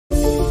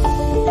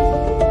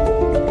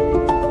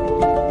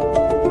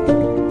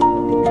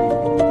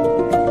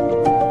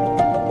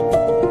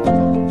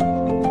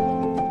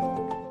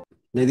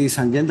ladies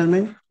and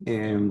gentlemen,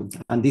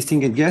 and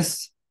distinguished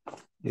guests,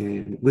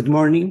 good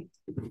morning.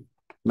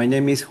 My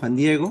name is Juan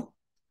Diego,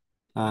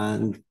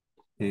 and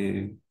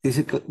this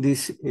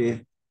is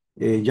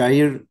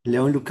Jair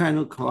Leon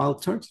Lucano,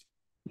 co-author.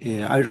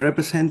 I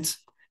represent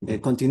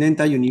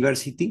Continental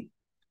University.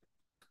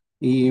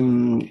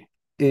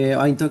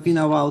 I'm talking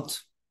about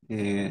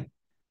the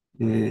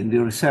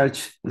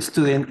research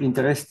student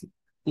interest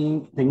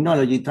in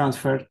technology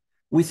transfer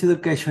with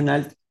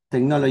educational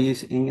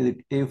technologies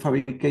in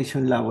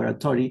fabrication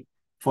laboratory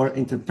for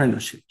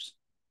entrepreneurships.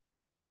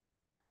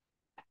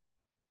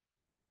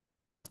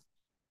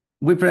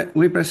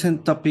 We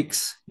present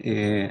topics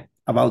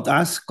about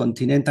us,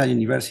 Continental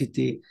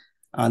University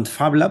and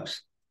Fab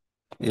Labs,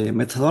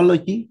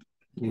 methodology,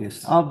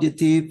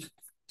 objectives,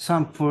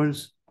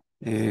 samples,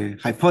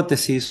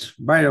 hypotheses,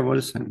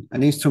 variables,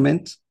 and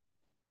instruments.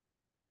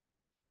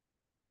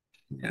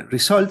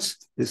 Results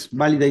is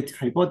validate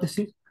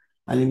hypothesis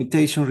and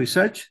limitation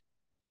research.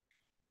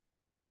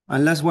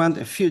 And last one,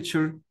 a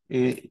future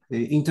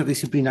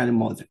interdisciplinary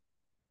model.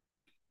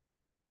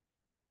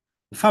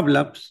 Fab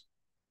Labs.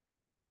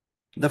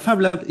 The Fab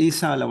Lab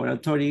is a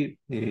laboratory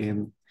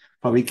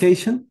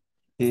fabrication,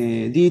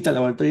 digital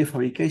laboratory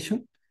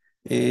fabrication.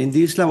 In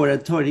this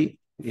laboratory,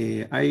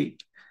 I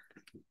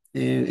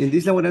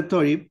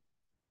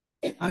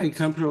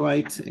can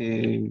provide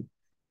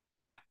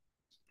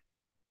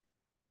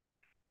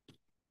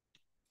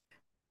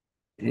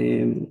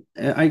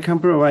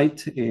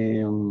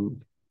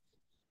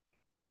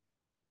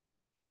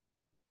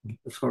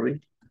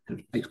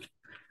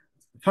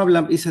Fab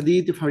Lab is a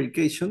digital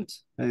fabrication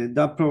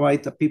that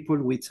provides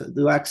people with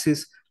the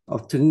access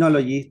of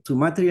technology to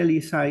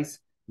materialize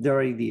their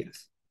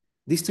ideas.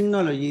 These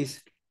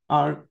technologies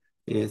are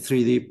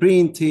 3D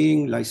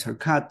printing, laser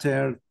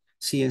cutter,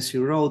 CNC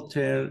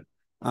router,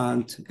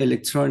 and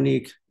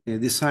electronic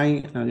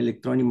design and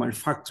electronic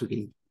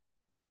manufacturing.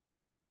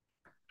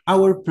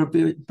 Our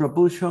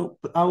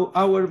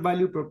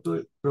value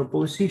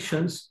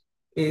propositions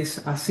is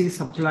assist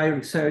applied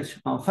research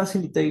and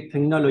facilitate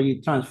technology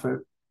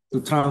transfer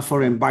to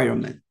transform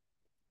environment.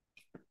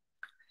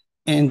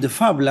 In the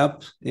Fab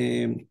Lab,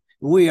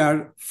 we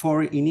are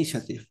 4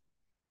 initiatives.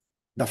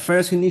 The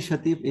first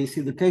initiative is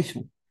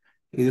education.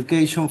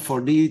 Education for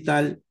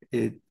digital,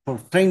 for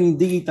training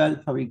digital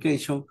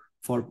fabrication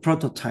for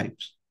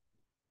prototypes.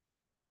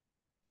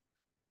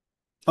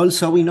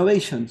 Also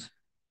innovations.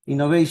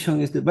 Innovation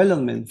is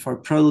development for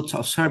products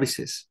or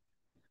services.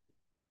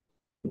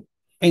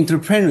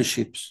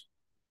 Entrepreneurships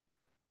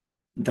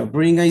that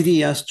bring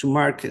ideas to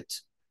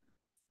market.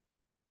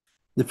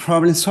 The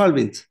problem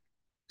solving,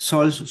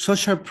 solve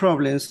social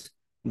problems.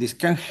 This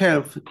can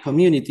help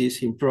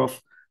communities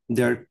improve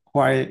their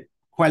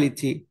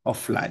quality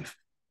of life.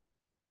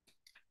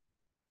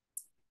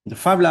 The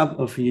Fab Lab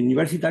of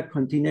Universidad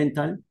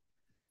Continental,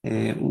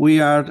 we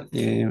are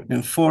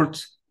in 4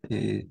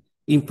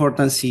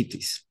 important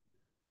cities: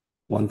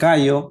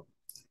 Huancayo,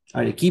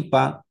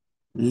 Arequipa,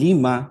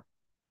 Lima,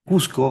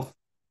 Cusco.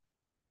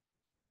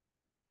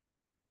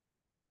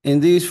 In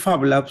these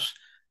Fab Labs,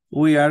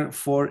 we are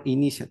 4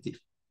 initiatives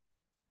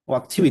or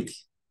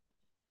activities: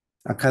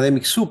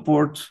 academic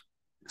support,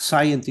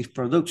 scientific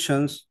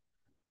productions,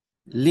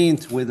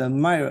 linked with the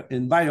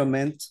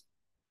environment,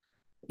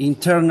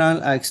 internal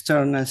and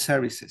external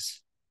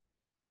services.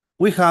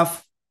 We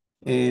have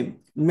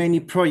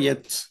many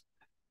projects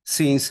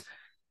since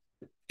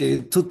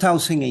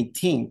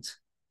 2018,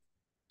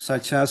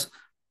 such as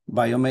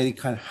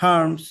biomedical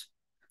harms,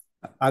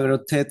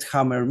 agrotech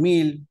hammer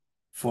mill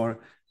for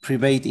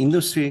private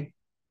industry.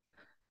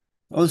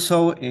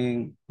 Also,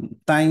 in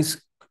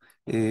times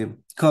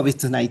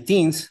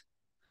COVID-19,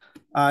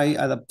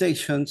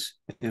 adaptations,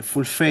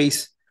 full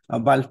phase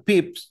valve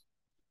pips.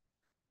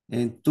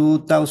 In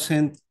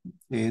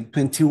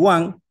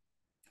 2021,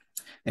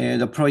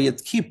 the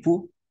project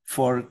KIPU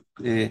for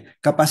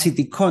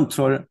capacity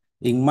control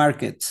in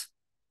markets.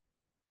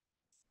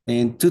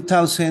 In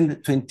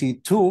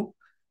 2022,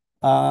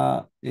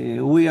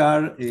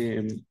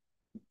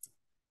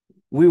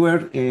 we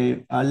were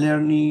a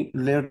learning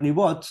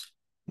bot.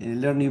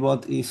 Learning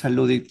bot is a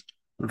ludic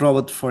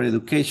robot for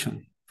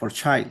education for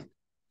child.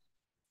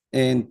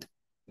 And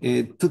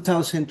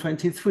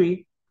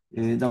 2023,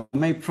 the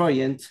main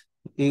project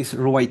is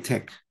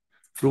Ruwaitech.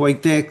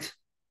 Ruwaitech,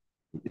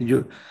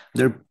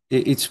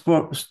 its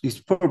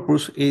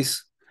purpose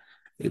is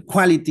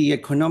quality,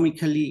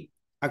 economically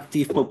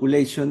active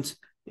populations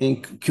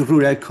in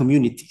rural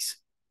communities.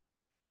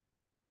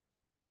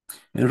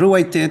 In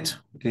Ruwaitech,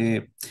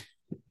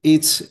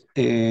 it's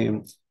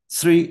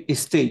 3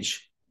 stages.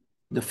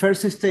 The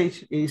first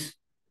stage is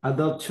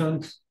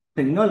adoption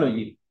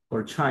technology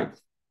for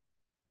child.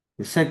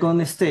 The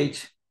second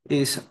stage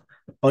is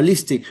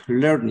holistic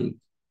learning.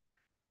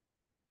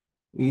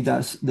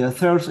 The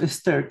third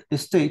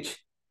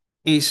stage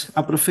is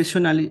a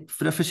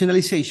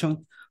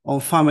professionalization on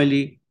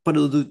family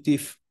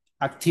productive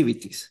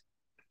activities.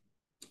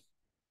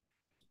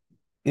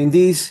 In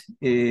this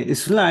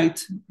slide,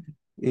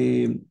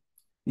 you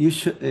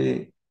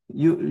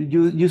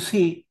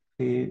see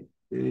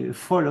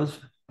follows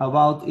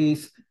about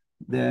is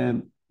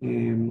the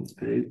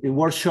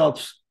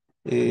workshops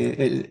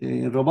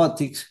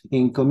robotics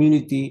in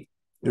community,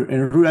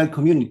 in rural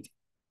community.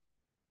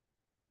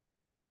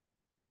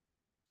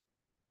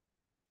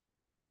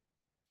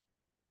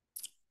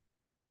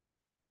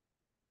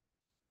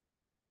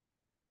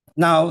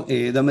 Now,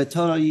 the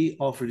methodology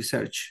of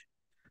research.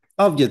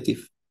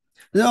 Objective.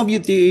 The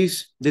objective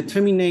is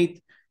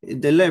determine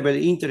the level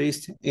of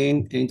interest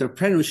in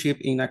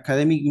entrepreneurship in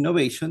academic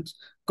innovations,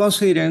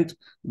 considering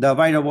the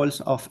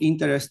variables of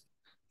interest,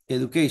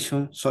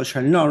 education,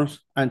 social norms,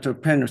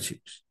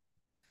 entrepreneurship.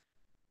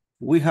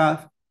 We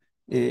have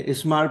a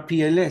smart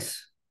PLS.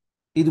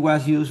 It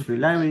was used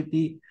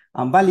reliability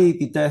and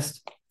validity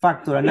test,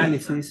 factor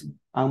analysis,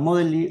 and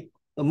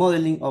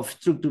modeling of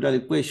structural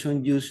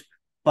equation use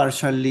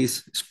partial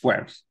least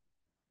squares.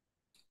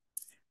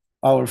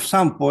 Our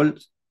sample,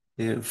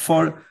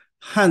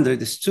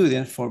 400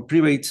 students for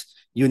private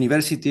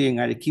university in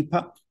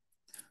Arequipa,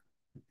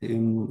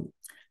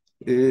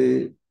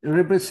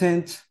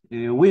 represent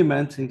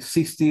women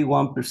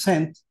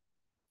 61%,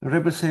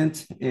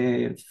 represent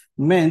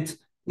men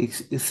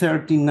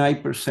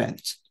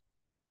 39%.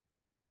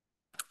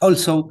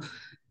 Also,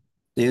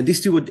 the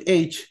distributed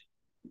age,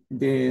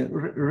 the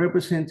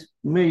represent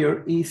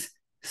major is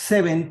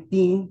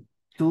 17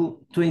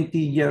 to 20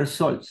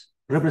 years old,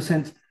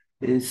 represent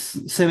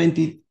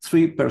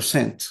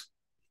 73%.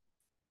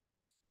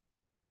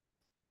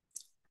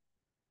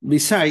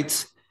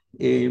 Besides,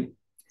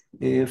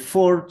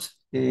 four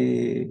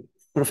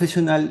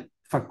professional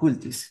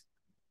faculties,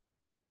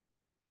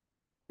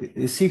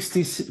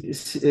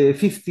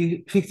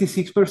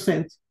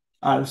 56%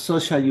 are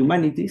social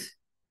humanities,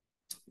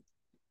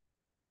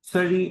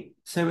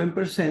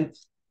 37%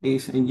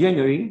 is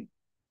engineering,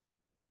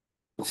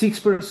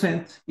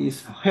 6%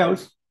 is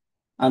health,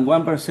 and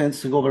 1%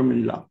 is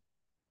government law.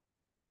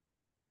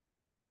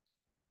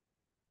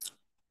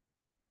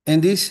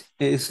 In this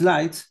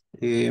slide,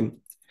 the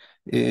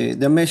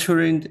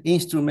measuring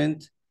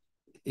instrument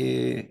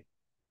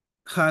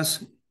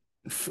has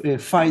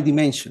 5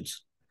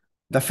 dimensions.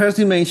 The first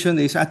dimension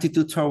is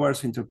attitude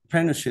towards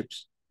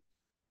entrepreneurships.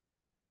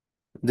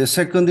 The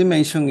second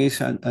dimension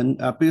is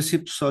a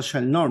perceived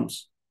social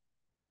norms.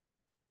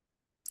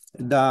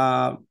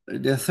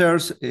 The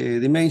third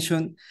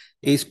dimension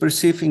is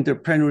perceived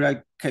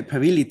entrepreneurial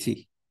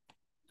capability.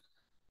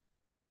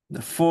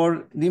 The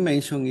fourth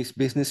dimension is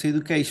business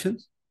education.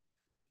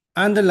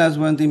 And the last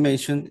one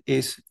dimension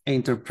is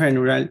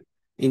entrepreneurial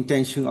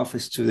intention of a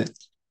student.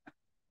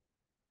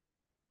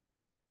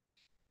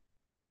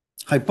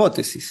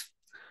 Hypothesis.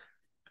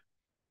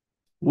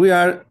 We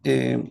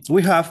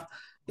have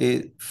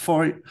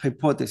 4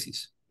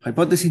 hypotheses.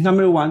 Hypothesis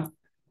number 1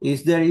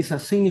 is there is a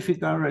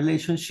significant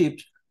relationship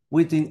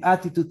between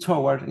attitude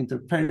toward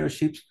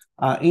entrepreneurship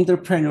and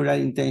entrepreneurial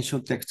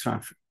intention tech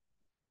transfer.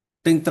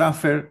 Tech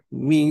transfer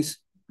means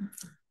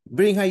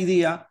bring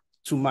idea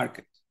to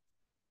market.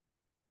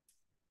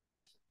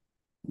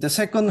 The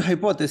second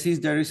hypothesis,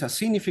 there is a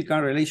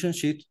significant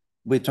relationship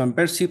between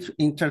perceived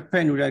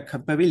entrepreneurial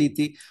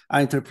capability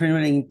and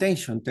entrepreneurial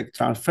intention tech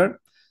transfer.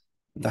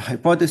 The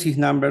hypothesis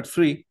number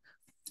 3,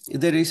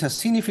 there is a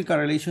significant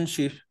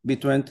relationship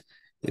between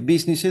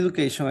business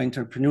education and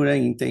entrepreneurial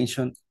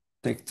intention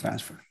tech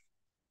transfer.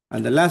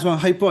 And the last one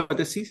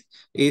hypothesis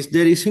is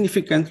there is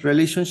significant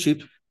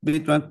relationship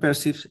between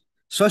perceived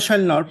social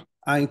norm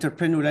and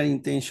entrepreneurial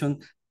intention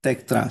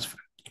tech transfer.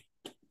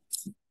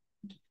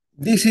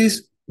 This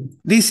is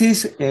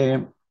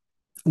the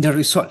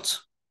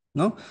results.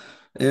 No,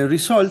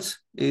 results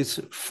is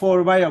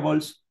 4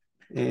 variables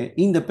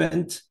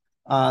independent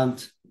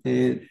and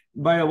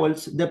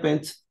variables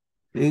depend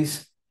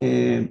is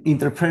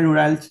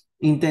entrepreneurial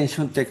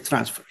intention tech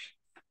transfer.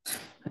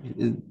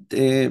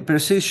 The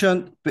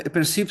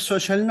perceived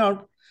social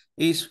norm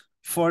is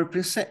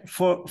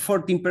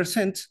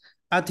 14%,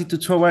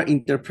 attitude toward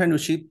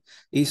entrepreneurship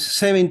is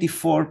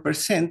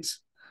 74%,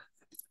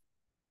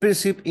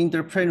 perceived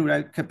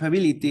entrepreneurial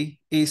capability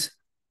is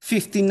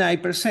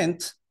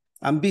 59%,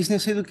 and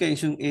business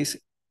education is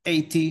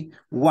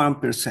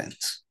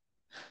 81%.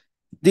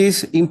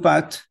 This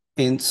impact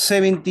in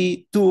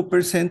 72%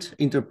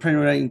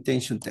 entrepreneurial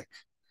intention tech.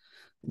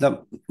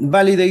 The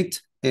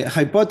validate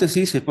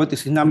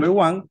hypothesis number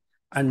 1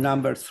 and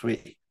number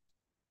 3.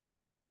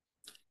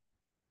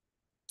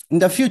 In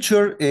the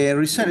future,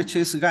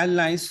 researchers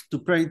guidelines to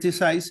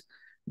prioritize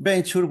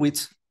venture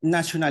with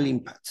national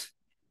impact.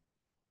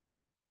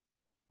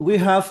 We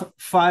have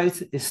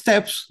 5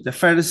 steps. The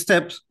first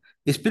step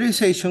is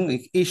prioritization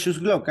of issues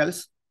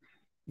locals.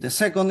 The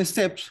second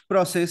step,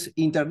 process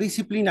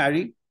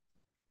interdisciplinary.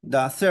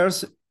 The third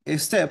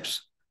step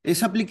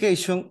is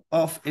application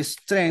of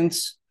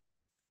strengths,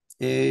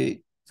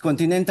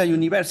 Continental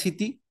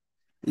University.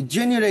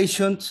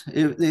 Generation,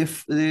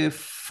 the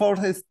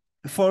fourth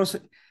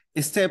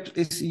step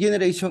is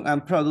generation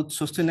and product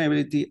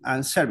sustainability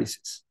and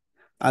services.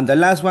 And the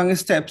last one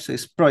steps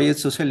is project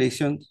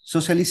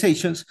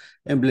socializations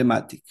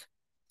emblematic.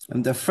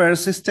 And the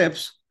first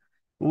steps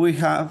we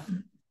have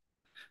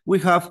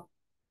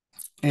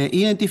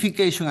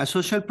identification of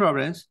social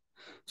problems,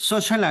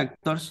 social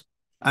actors,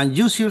 and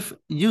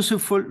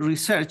useful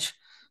research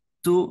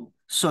to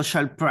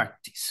social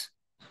practice.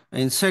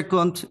 And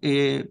second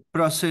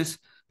process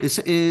is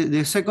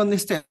the second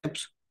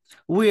steps.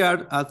 We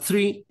are at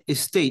 3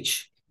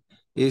 stage.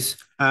 Is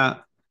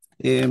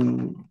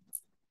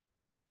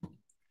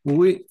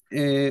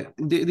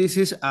this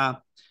is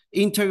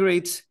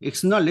integrates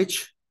its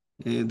knowledge.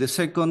 The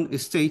second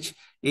stage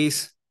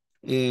is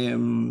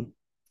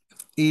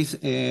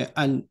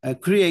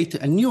create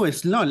a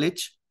newest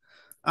knowledge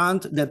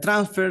and the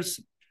transfers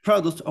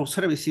products or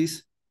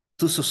services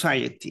to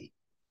society.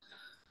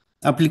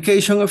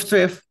 Application of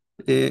strength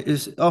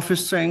of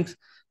strength,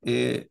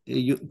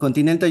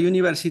 Continental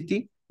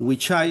University,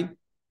 which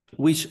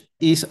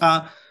is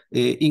a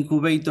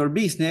incubator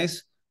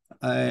business,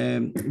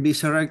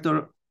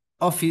 vice-rector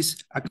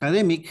office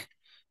academic,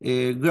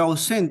 growth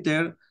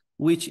center,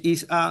 which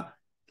is a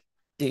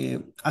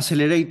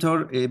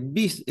accelerator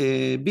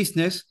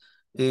business,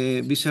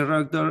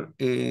 vice-rector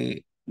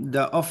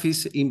the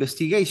office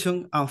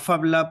investigation, and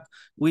Fab Lab,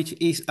 which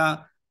is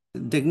a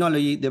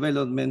technology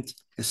development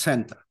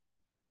center.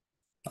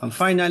 And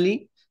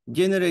finally,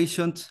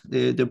 generations,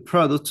 the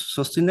product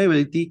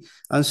sustainability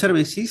and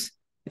services,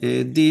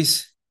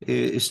 this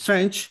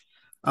strength.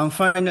 And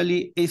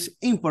finally, is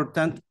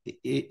important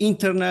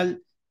internal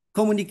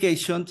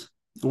communications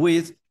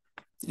with,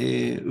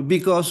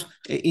 because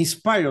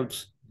inspired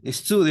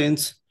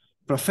students,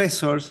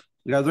 professors,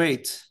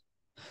 graduates,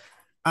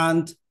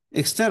 and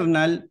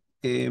external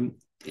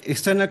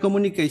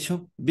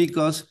communication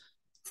because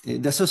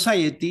the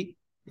society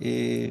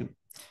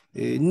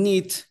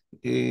needs,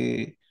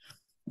 they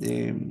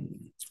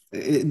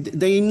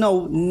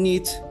know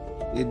need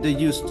the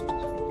use.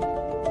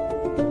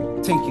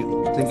 Thank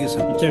you so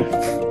much. Thank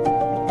you.